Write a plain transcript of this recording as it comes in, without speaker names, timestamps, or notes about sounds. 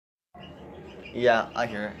Yeah, I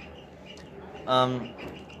hear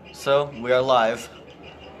it. So we are live.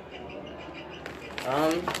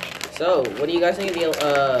 So what do you guys think of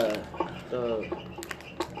the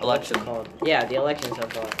Election. what's it called? Yeah, the election so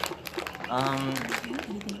far.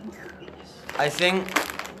 I think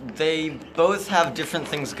they both have different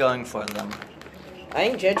things going for them. I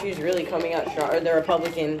think Gentry's really coming out strong, or the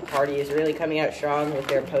Republican Party is really coming out strong with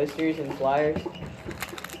their posters and flyers.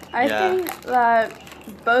 I think that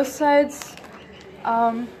both sides,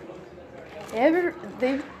 both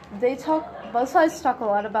sides talk a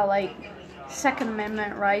lot about like Second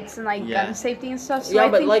Amendment rights and like gun safety and stuff. So yeah, I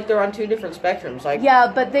but think, like they're on two different spectrums. Like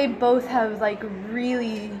but they both have like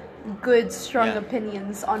really good, strong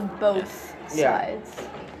opinions on both sides.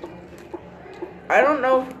 I don't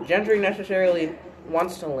know if Gentry necessarily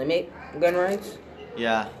wants to limit gun rights.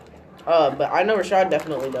 Yeah. But I know Rashad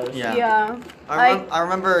definitely does. Yeah. I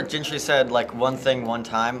remember Gentry said like one thing one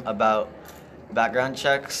time about background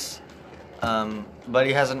checks, but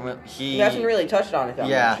he hasn't really touched on it that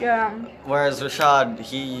much. Yeah. Whereas Rashad,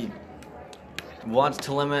 he wants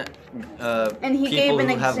to limit and he people gave an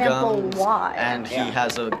who have example guns, why. and he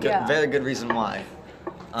has a very good reason why.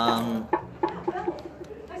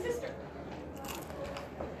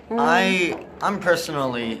 I'm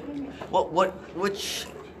personally,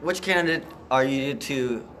 which candidate are you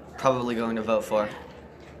two probably going to vote for?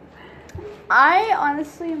 I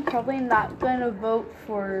honestly am probably not going to vote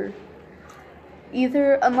for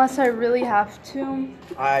either unless I really have to.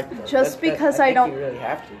 Because I don't. You really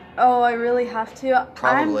have to. Oh, I really have to.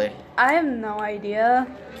 Probably. I have no idea.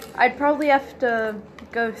 I'd probably have to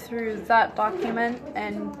go through that document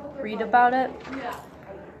and read about it.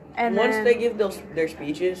 And once they give their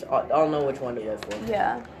speeches, I'll know which one to vote for.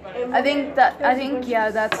 Yeah, I think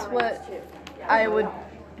that's what I would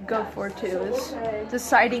go for too, is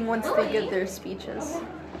deciding once they give their speeches.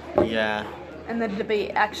 Yeah. And the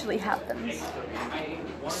debate actually happens.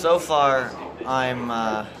 So far, I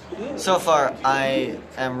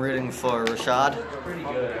am rooting for Rashad.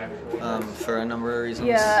 For a number of reasons.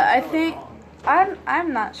 Yeah, I think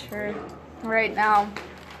I'm not sure right now.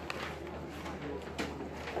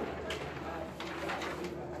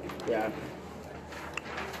 Yeah.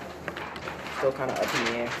 Still kind of up in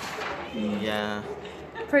the air. Yeah.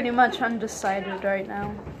 Pretty much undecided right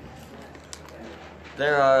now.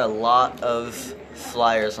 There are a lot of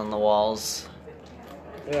flyers on the walls.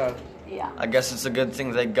 Yeah. Yeah. I guess it's a good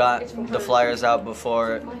thing they got the flyers out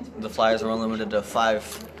before the flyers were limited to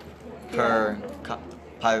 5 per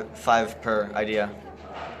idea.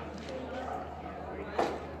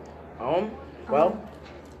 Well.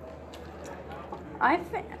 I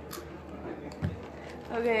think.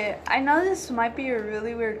 Okay, I know this might be a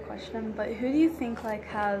really weird question, but who do you think like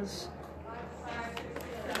has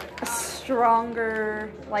a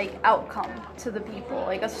stronger like outcome to the people,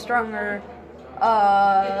 like a stronger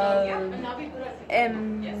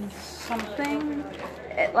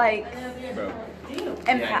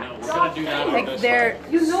impact? Like their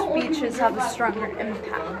speeches have a stronger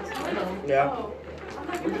impact. Yeah.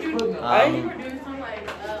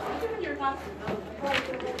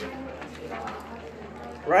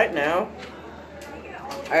 Right now,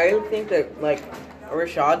 I think that like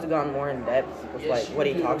Rashad's gone more in depth with like what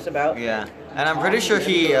he talks about. Yeah, and I'm pretty sure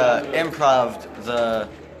he improv'd the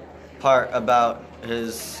part about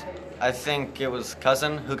his, I think it was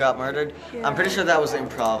cousin who got murdered. Yeah. I'm pretty sure that was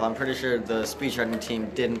improv. I'm pretty sure the speechwriting team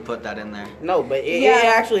didn't put that in there. No, but it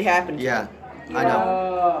actually happened. Yeah. I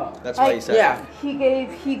know. That's why he said it.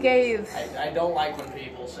 He gave. I don't like when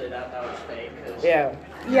people say that was fake.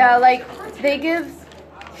 Yeah, like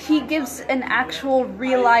he gives an actual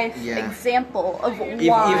real life example of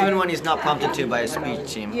why. Even when he's not prompted to by a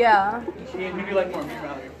speech team. Yeah.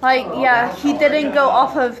 Like, he didn't go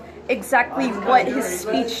off of exactly what his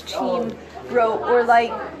speech team wrote, or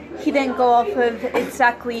like he didn't go off of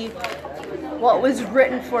exactly what was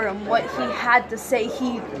written for him, what he had to say.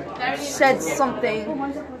 He said something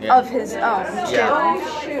of his own, too.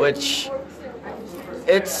 Yeah, which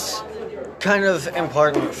it's kind of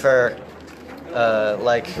important for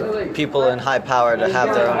people in high power to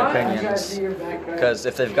have their own opinions, because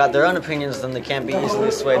if they've got their own opinions, then they can't be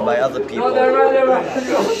easily swayed by other people.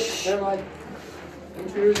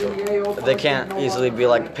 They can't easily be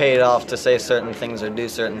like paid off to say certain things or do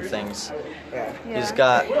certain things. He's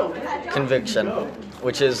got conviction,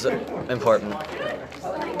 which is important.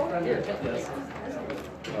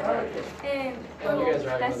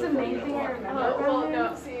 That's the main thing I remember. Well,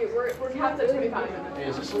 no, see, we're capped at 25 minutes.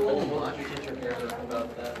 Is this a little much? About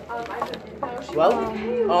that?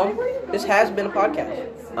 Well, this has been a podcast.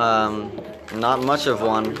 Not much of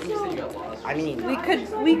one. I I mean, We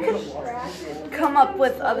could come up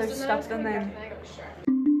with other stuff and then.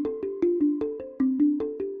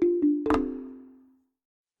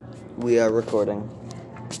 We are recording.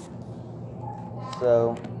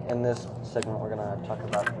 So, in this segment, we're going to talk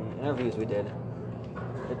about the interviews we did.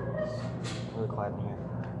 It's really quiet in here.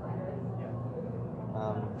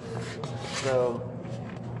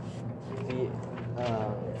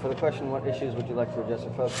 For the question, what issues would you like to address or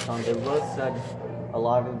focus on? They both said a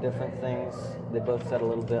lot of different things. They both said a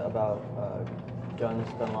little bit about guns,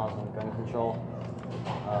 gun laws, and gun control.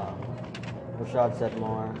 Rashad said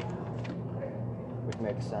more, which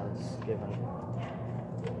makes sense given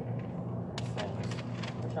things.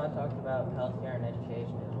 Rashad talked about healthcare and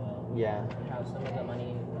education as well. Yeah. How some of the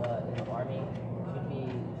money in the army should be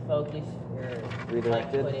focused or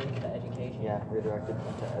Redirected? put into education. Yeah, redirected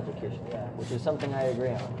into education. Yeah. Which is something I agree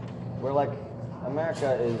on. We're like,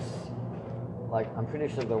 America is, like, I'm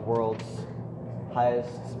pretty sure the world's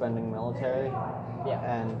highest spending military. Yeah.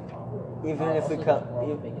 And even if we Also cut, the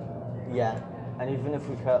world's biggest military. yeah, and even if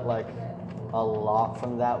we cut like a lot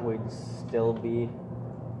from that, we'd still be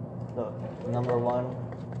the number one.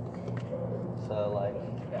 So like,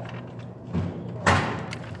 Yeah.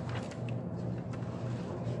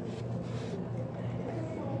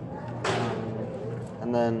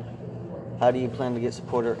 and then, how do you plan to get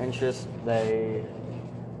support or interest? I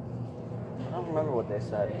don't remember what they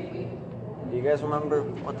said. Do you guys remember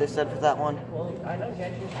what they said for that one? Well, I know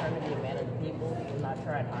Gentry's trying to be a man of the people. He's not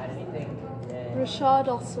trying to hide anything. And Rashad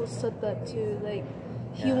also said that too. Like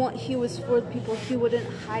he was for the people. He wouldn't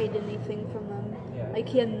hide anything from them. Yeah. Like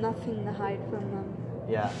he had nothing to hide from them.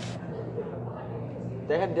 Yeah.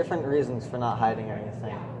 They had different reasons for not hiding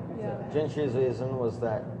anything. Yeah. Gentry's reason was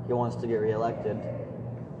that he wants to get reelected,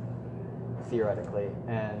 theoretically,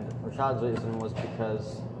 and Rashad's reason was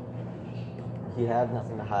because he had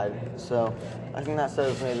nothing to hide. So I think that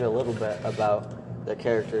says maybe a little bit about their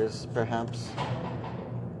characters, perhaps.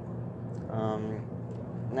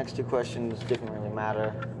 Next two questions didn't really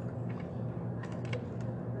matter.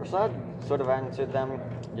 Rashad sort of answered them,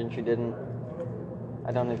 Gentry didn't.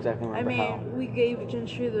 I don't exactly I remember how. mean, we gave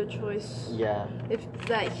Gentry the choice Yeah. if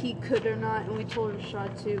that he could or not, and we told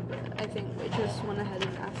Rashad too. But I think we just went ahead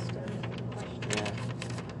and asked him the question.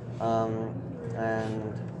 Yeah.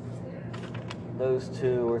 And those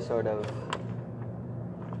two were sort of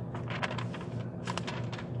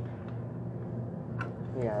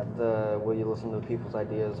will you listen to people's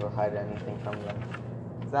ideas or hide anything from them?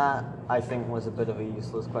 That I think was a bit of a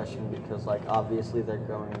useless question because like obviously they're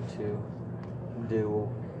going to do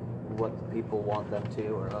what the people want them to,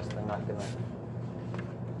 or else they're not gonna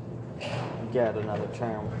get another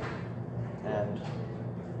term. And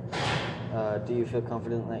do you feel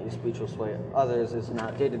confident that your speech will sway others is an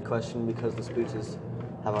outdated question because the speeches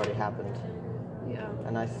have already happened. Yeah.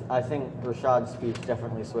 And I think Rashad's speech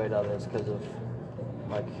definitely swayed others because of,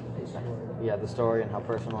 like, the story and how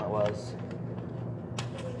personal it was.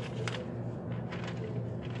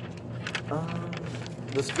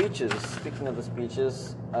 The speeches, speaking of the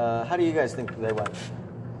speeches, how do you guys think they went?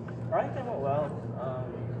 I think they went well.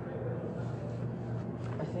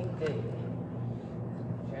 I think that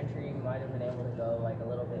Gentry might have been able to go like a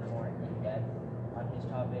little bit more in depth on his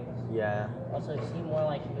topics. Yeah. Also, it seemed more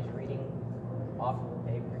like he was reading off of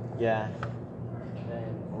the paper Yeah. than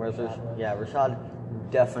Whereas, Rashad was. Rashad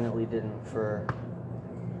definitely didn't for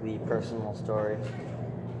the personal story.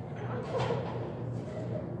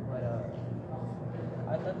 But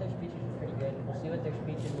I thought their speeches were pretty good. We'll see what their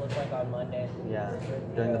speeches look like on Monday. Yeah.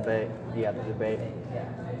 During the debate. Yeah, the debate. Yeah.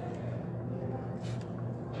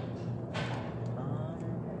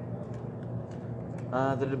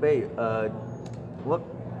 The debate. What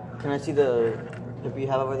can I see the paper you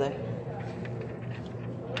have over there?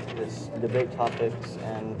 This debate topics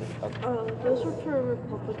and Those are for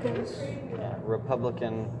Republicans.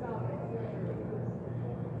 Republican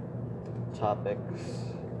topics.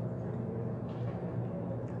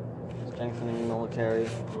 Strengthening military.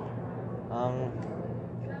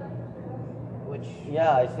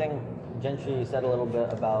 I think Gentry said a little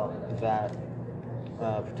bit about that.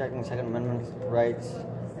 Protecting Second Amendment rights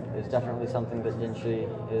is definitely something that Gentry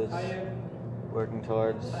is working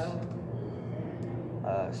towards.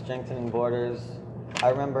 Strengthening borders.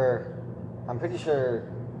 I'm pretty sure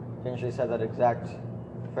Gentry said that exact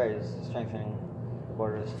phrase, strengthening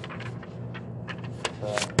borders. To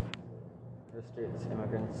restrict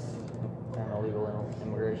immigrants and illegal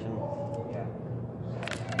immigration.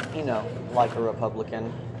 You know, like a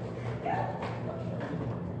Republican.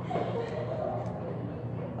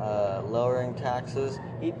 Lowering taxes.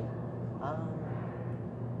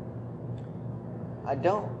 I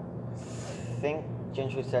don't think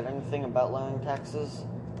Gentry said anything about lowering taxes?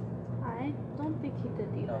 I don't think he did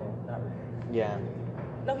either. No, not really. Yeah.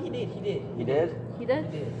 No, he did. He did? He He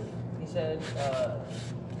did? did. He said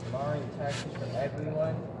lowering taxes for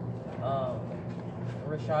everyone.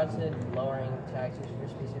 Rashad said lowering taxes for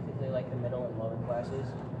specifically like the middle and lower classes.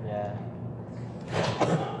 Yeah.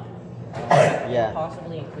 Yeah.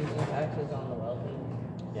 Possibly increasing taxes on the wealthy.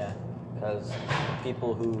 Yeah. Because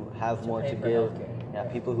people who have more pay to for give,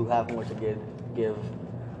 healthcare. people who have more to give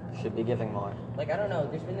should be giving more. Like, I don't know,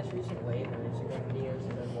 there's been this recent wave of Instagram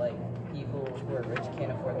videos of like people who are rich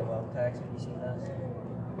can't afford the wealth tax. Have you seen those?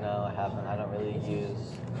 No, I haven't. I don't really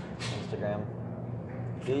use Instagram.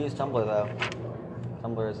 Do you use Tumblr though?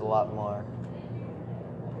 Tumblr is a lot more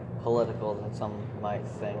political than some might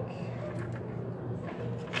think.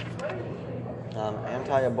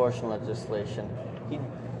 Anti-abortion legislation.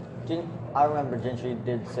 I remember Gentry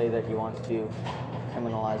did say that he wants to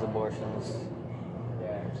criminalize abortions,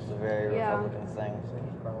 Yeah. which is a very Yeah. Republican thing. So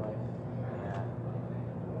he's pro-life. Yeah.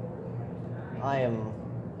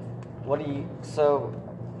 So,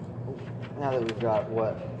 now that we've got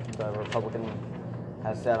what the Republican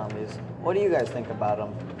has said on these, what do you guys think about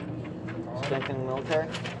them? Strengthening the military?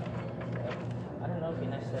 I don't know if we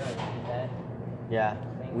necessarily need that. Yeah,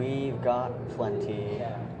 we've got plenty.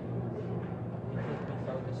 Yeah. We should be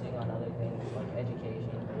focusing on other things like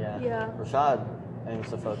education. Yeah. Yeah. Rashad aims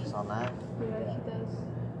to focus on that. Yeah, he does.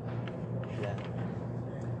 Yeah.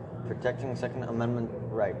 Protecting Second Amendment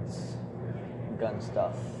rights. Gun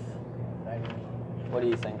stuff. Right? What do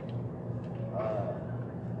you think?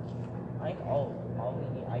 I think all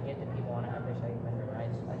we need, I get that people want to have their Second Amendment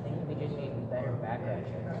rights. I think we just need better background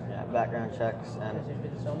checks. Yeah, background checks and Because there's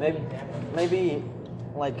been so many examples. maybe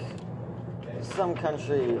like some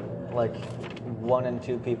country like 1 in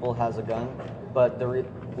 2 people has a gun, but the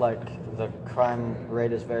crime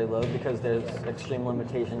rate is very low because there's extreme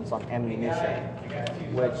limitations on ammunition,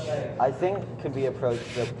 which I think could be an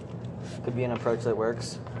approach that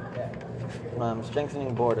works. Yeah.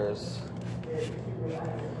 Strengthening borders.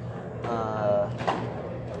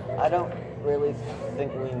 I don't really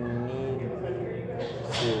think we need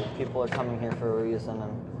to. People are coming here for a reason,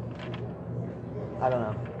 and I don't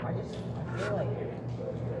know. I feel like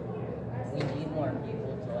we need more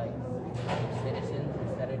people to like be citizens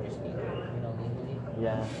instead of just being, legally.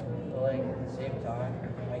 Yeah. But like at the same time,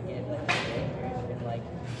 I get like dangerous and like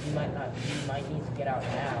you might need to get out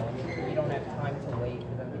now and you don't have time to wait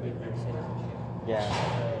for them to give you citizenship. Yeah.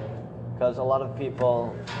 So Because a lot of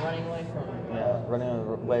people, running away from running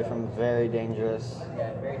away from very dangerous,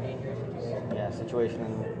 very dangerous situation. Situation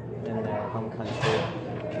in their home country.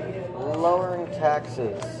 Lowering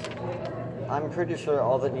taxes. I'm pretty sure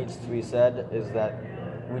all that needs to be said is that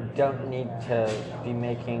we don't need to be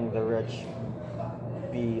making the rich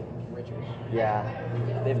be Richer. Yeah,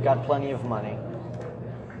 they've got plenty of money.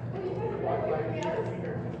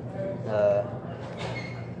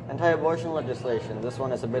 Anti-abortion legislation. This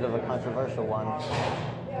one is a bit of a controversial one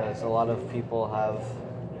because a lot of people have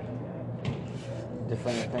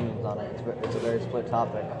different opinions on it. It's a very split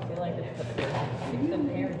topic. I feel like it's the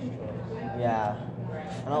parents' choice. Yeah,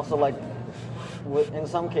 and also like in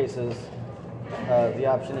some cases, the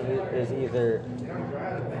option is either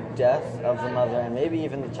death of the mother and maybe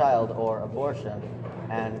even the child, or abortion.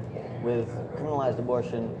 And with criminalized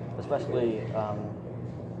abortion, especially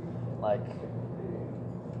like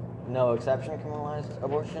no exception criminalized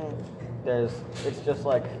abortion, it's just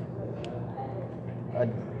like a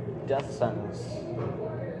death sentence,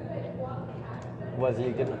 whether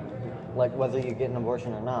you get an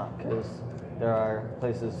abortion or not, because there are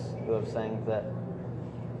places who are saying that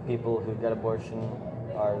people who get abortion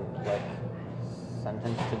are like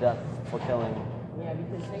sentenced to death for killing Yeah,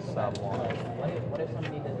 because think about it. someone. Like, what if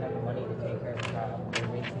somebody doesn't have the money to take care of a child? They're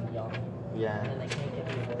way too young. Yeah. And then they can't get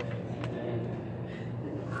the abortion.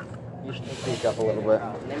 You should speak up a little bit.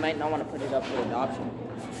 They might not want to put it up for adoption.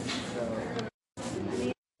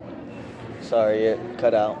 Sorry, it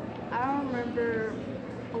cut out. I don't remember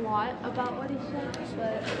a lot about what he said,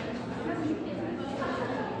 but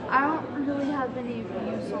I don't really have any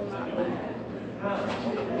views on that.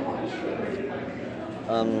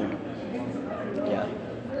 Yeah.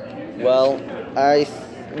 Well,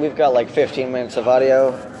 we've got like 15 minutes of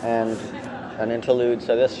audio and an interlude,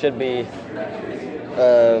 so this should be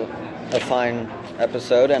a fine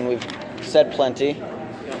episode, and we've said plenty.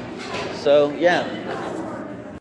 So, yeah.